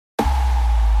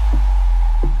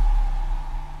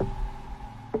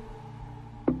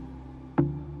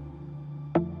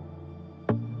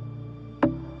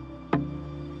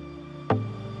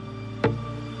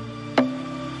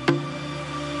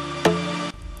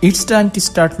It's time to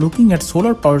start looking at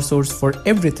solar power source for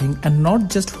everything and not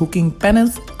just hooking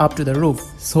panels up to the roof.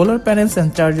 Solar panels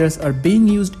and chargers are being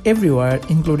used everywhere,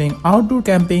 including outdoor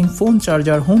camping, phone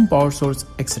charger, home power source,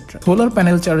 etc. Solar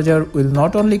panel charger will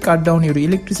not only cut down your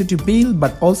electricity bill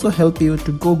but also help you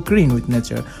to go green with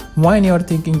nature when you are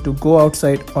thinking to go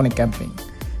outside on a camping.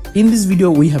 In this video,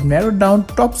 we have narrowed down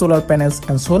top solar panels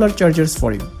and solar chargers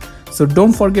for you. So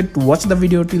don't forget to watch the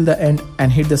video till the end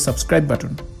and hit the subscribe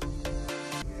button.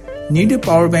 Need a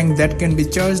power bank that can be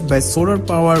charged by solar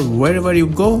power wherever you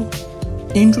go?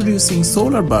 Introducing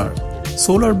SolarBar.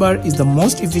 SolarBar is the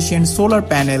most efficient solar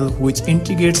panel which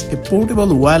integrates a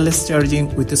portable wireless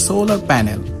charging with a solar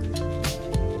panel.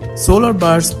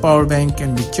 SolarBar's power bank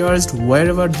can be charged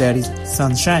wherever there is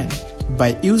sunshine.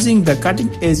 By using the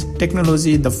cutting-edge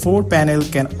technology, the 4-panel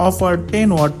can offer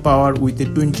 10-watt power with a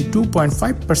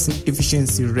 22.5%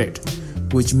 efficiency rate,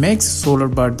 which makes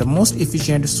SolarBar the most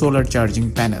efficient solar charging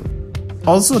panel.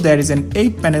 Also, there is an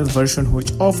 8-panel version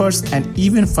which offers an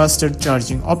even faster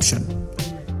charging option.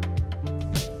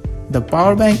 The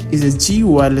power bank is a G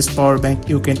wireless power bank.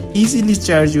 You can easily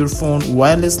charge your phone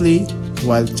wirelessly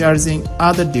while charging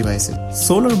other devices.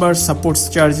 SolarBar supports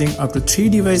charging up to 3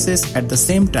 devices at the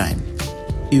same time.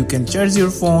 You can charge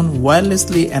your phone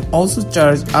wirelessly and also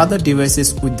charge other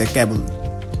devices with the cable.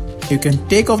 You can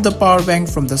take off the power bank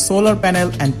from the solar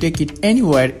panel and take it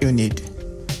anywhere you need.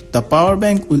 The power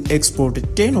bank will export a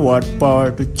 10-watt power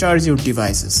to charge your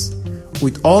devices.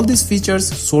 With all these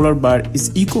features, SolarBar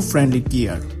is eco-friendly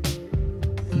gear.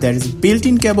 There is a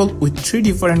built-in cable with 3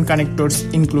 different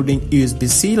connectors including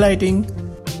USB-C lighting,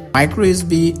 micro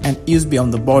USB and USB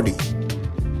on the body.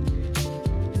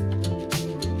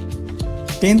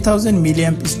 10,000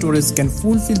 mAh storage can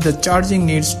fulfill the charging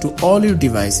needs to all your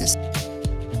devices.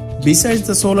 Besides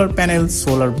the solar panel,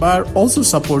 SolarBar also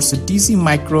supports DC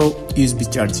micro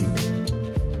USB charging.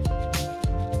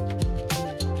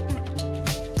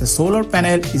 The solar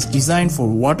panel is designed for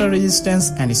water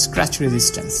resistance and scratch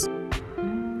resistance.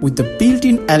 With the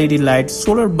built-in LED light,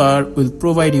 SolarBar will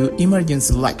provide you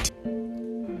emergency light.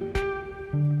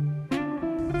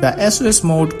 The SOS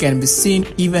mode can be seen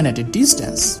even at a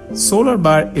distance.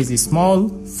 SolarBar is small,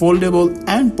 foldable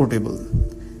and portable.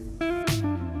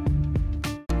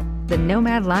 The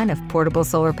Nomad line of portable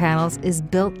solar panels is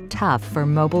built tough for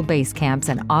mobile base camps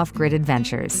and off-grid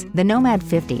adventures. The Nomad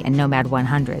 50 and Nomad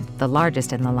 100, the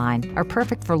largest in the line, are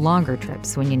perfect for longer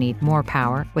trips when you need more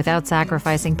power without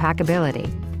sacrificing packability.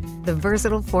 The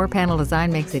versatile 4-panel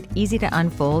design makes it easy to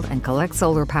unfold and collect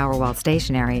solar power while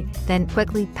stationary, then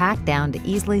quickly pack down to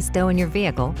easily stow in your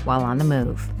vehicle while on the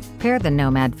move. Pair the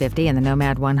Nomad 50 and the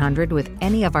Nomad 100 with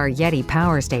any of our Yeti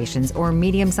power stations or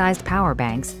medium-sized power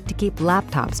banks to keep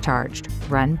laptops charged,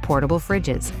 run portable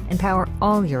fridges, and power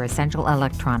all your essential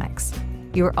electronics.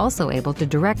 You are also able to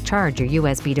direct charge your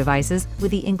USB devices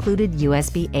with the included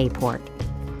USB-A port.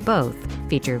 Both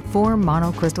feature 4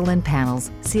 monocrystalline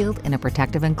panels sealed in a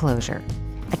protective enclosure,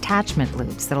 attachment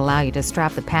loops that allow you to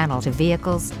strap the panel to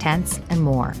vehicles, tents, and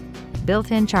more,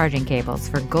 built-in charging cables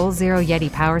for Goal Zero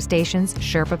Yeti power stations,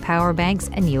 Sherpa power banks,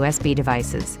 and USB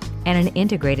devices, and an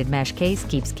integrated mesh case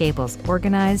keeps cables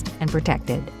organized and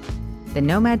protected. The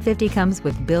Nomad 50 comes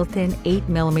with built-in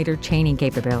 8mm chaining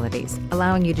capabilities,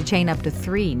 allowing you to chain up to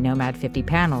 3 Nomad 50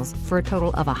 panels for a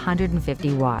total of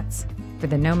 150 watts. For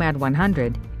the Nomad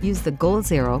 100, use the Goal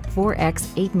Zero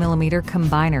 4X 8mm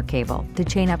combiner cable to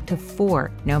chain up to 4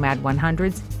 Nomad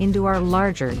 100s into our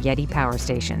larger Yeti power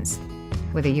stations.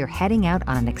 Whether you're heading out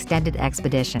on an extended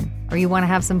expedition or you want to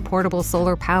have some portable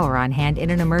solar power on hand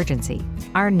in an emergency,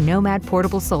 our Nomad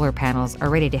portable solar panels are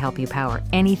ready to help you power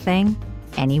anything,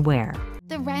 anywhere.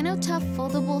 The Ryno Tuff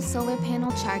Foldable Solar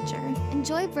Panel Charger.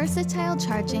 Enjoy versatile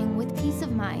charging with peace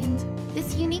of mind.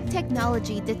 This unique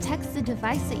technology detects the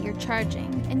device that you're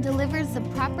charging and delivers the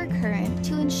proper current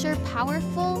to ensure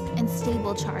powerful and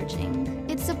stable charging.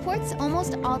 It supports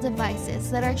almost all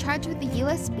devices that are charged with a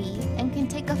USB and can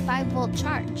take a 5-volt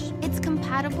charge. It's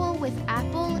compatible with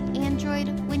Apple,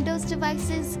 Android, Windows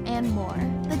devices, and more.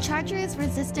 The charger is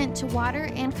resistant to water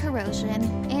and corrosion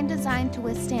and designed to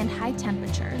withstand high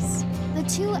temperatures. The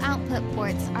 2 output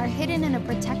ports are hidden in a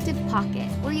protective pocket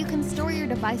where you can store your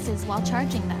devices while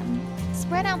charging them.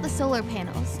 Spread out the solar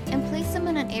panels and place them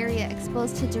in an area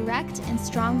exposed to direct and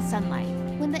strong sunlight.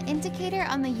 When the indicator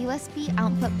on the USB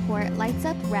output port lights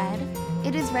up red,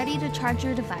 it is ready to charge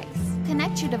your device.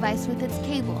 Connect your device with its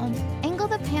cable. Angle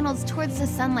the panels towards the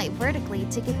sunlight vertically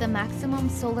to get the maximum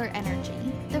solar energy.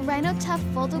 The Ryno Tuff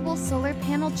Foldable Solar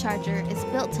Panel Charger is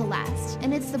built to last,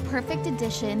 and it's the perfect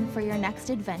addition for your next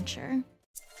adventure.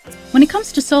 When it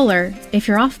comes to solar, if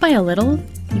you're off by a little,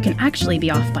 you can actually be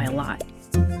off by a lot.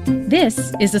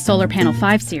 This is the SolarPanel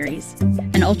 5 series,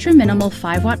 an ultra-minimal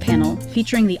 5-watt panel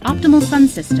featuring the optimal sun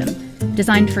system,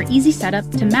 designed for easy setup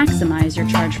to maximize your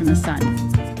charge from the sun.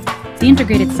 The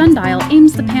integrated sundial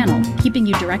aims the panel, keeping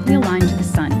you directly aligned to the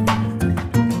sun.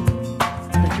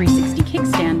 The 360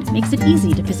 kickstand makes it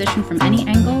easy to position from any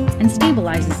angle and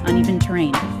stabilizes uneven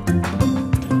terrain.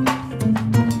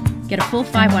 Get a full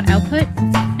 5-watt output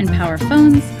and power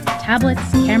phones, tablets,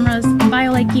 cameras, and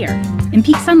BioLite gear. In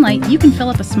peak sunlight, you can fill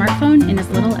up a smartphone in as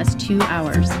little as 2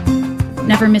 hours.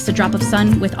 Never miss a drop of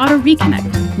sun with Auto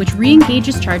Reconnect, which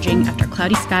re-engages charging after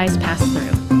cloudy skies pass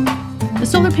through. The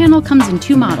solar panel comes in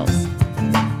 2 models,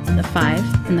 the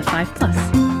 5 and the 5 Plus.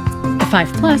 The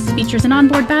 5 Plus features an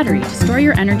onboard battery to store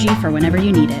your energy for whenever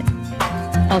you need it.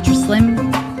 Ultra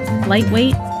slim,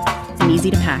 lightweight, and easy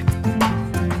to pack.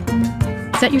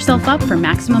 Set yourself up for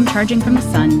maximum charging from the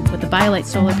sun with the BioLite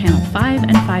SolarPanel 5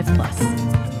 and 5 Plus.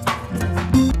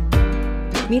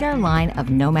 Meet our line of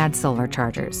Nomad solar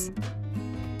chargers.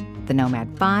 The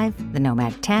Nomad 5, the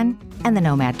Nomad 10, and the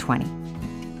Nomad 20.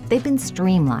 They've been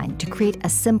streamlined to create a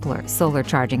simpler solar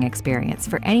charging experience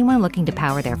for anyone looking to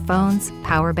power their phones,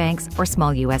 power banks, or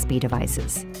small USB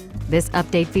devices. This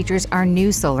update features our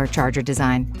new solar charger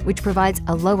design, which provides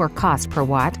a lower cost per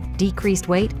watt, decreased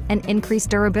weight, and increased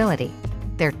durability.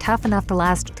 They're tough enough to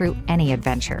last through any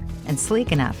adventure and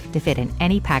sleek enough to fit in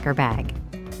any packer bag.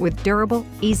 With durable,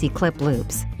 easy clip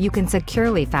loops, you can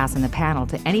securely fasten the panel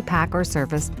to any pack or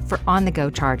surface for on-the-go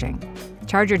charging.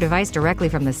 Charge your device directly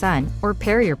from the sun or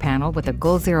pair your panel with a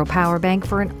Goal Zero power bank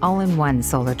for an all-in-one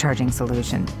solar charging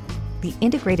solution. The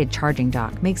integrated charging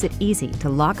dock makes it easy to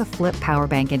lock a flip power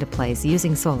bank into place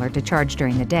using solar to charge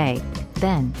during the day.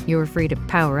 Then, you're free to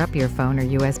power up your phone or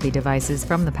USB devices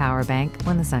from the power bank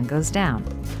when the sun goes down.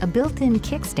 A built-in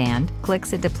kickstand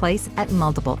clicks into place at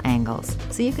multiple angles,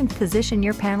 so you can position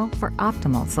your panel for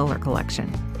optimal solar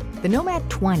collection. The Nomad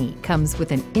 20 comes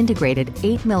with an integrated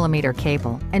 8mm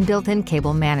cable and built-in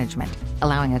cable management,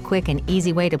 allowing a quick and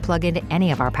easy way to plug into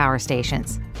any of our power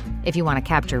stations. If you want to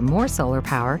capture more solar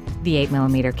power, the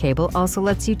 8mm cable also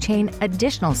lets you chain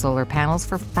additional solar panels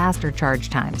for faster charge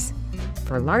times.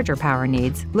 For larger power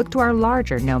needs, look to our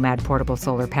larger Nomad portable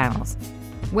solar panels.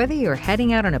 Whether you're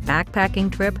heading out on a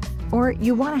backpacking trip or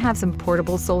you want to have some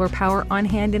portable solar power on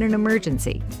hand in an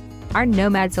emergency, our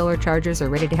Nomad solar chargers are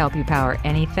ready to help you power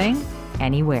anything,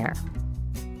 anywhere.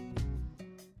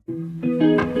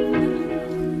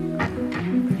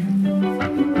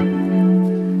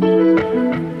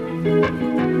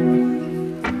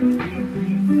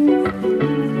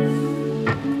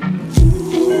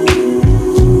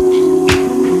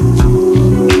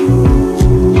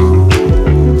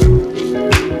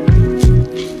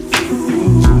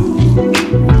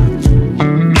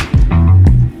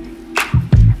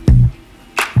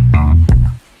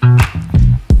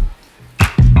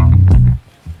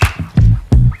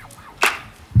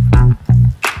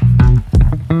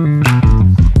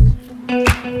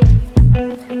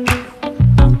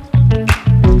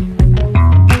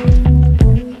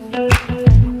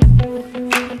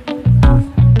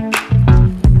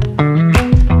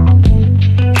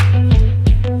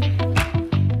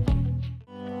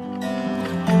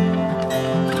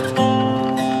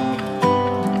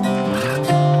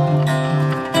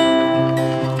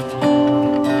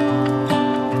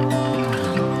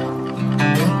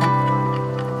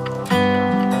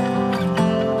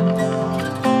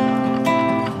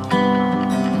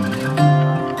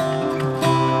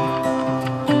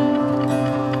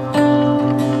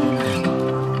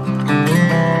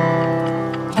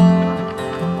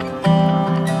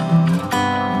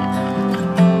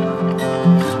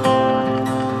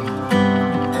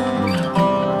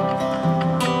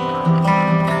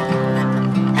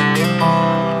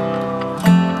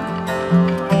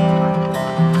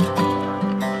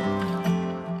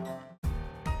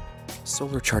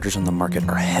 Solar chargers on the market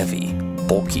are heavy,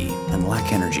 bulky, and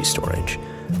lack energy storage.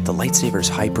 The LightSaver's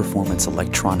high-performance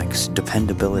electronics,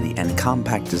 dependability, and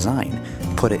compact design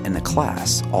put it in a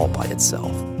class all by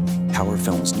itself.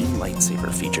 PowerFilm's new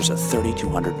LightSaver features a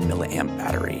 3200 milliamp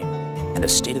battery and a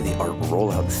state-of-the-art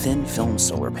roll-out thin film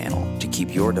solar panel to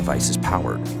keep your devices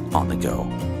powered on the go.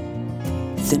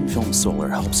 Thin film solar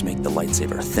helps make the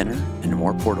LightSaver thinner and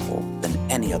more portable than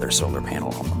any other solar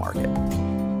panel on the market.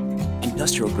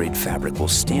 Industrial-grade fabric will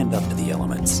stand up to the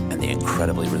elements, and the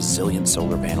incredibly resilient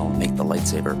solar panel make the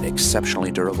LightSaver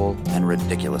exceptionally durable and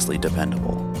ridiculously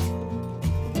dependable.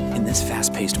 In this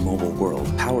fast-paced mobile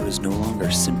world, power is no longer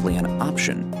simply an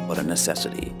option, but a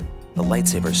necessity. The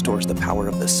LightSaver stores the power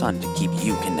of the sun to keep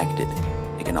you connected.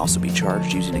 It can also be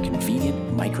charged using a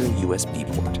convenient micro USB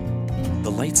port.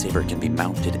 The LightSaver can be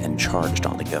mounted and charged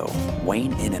on the go,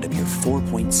 weighing in at a mere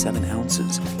 4.7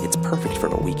 ounces. It's perfect for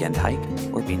a weekend hike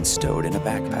or being stowed in a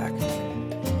backpack.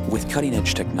 With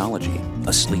cutting-edge technology,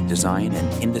 a sleek design,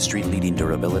 and industry-leading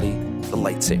durability, the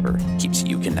LightSaver keeps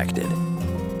you connected.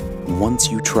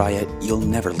 Once you try it, you'll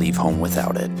never leave home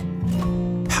without it.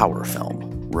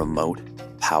 PowerFilm. Remote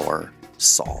Power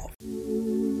Solve.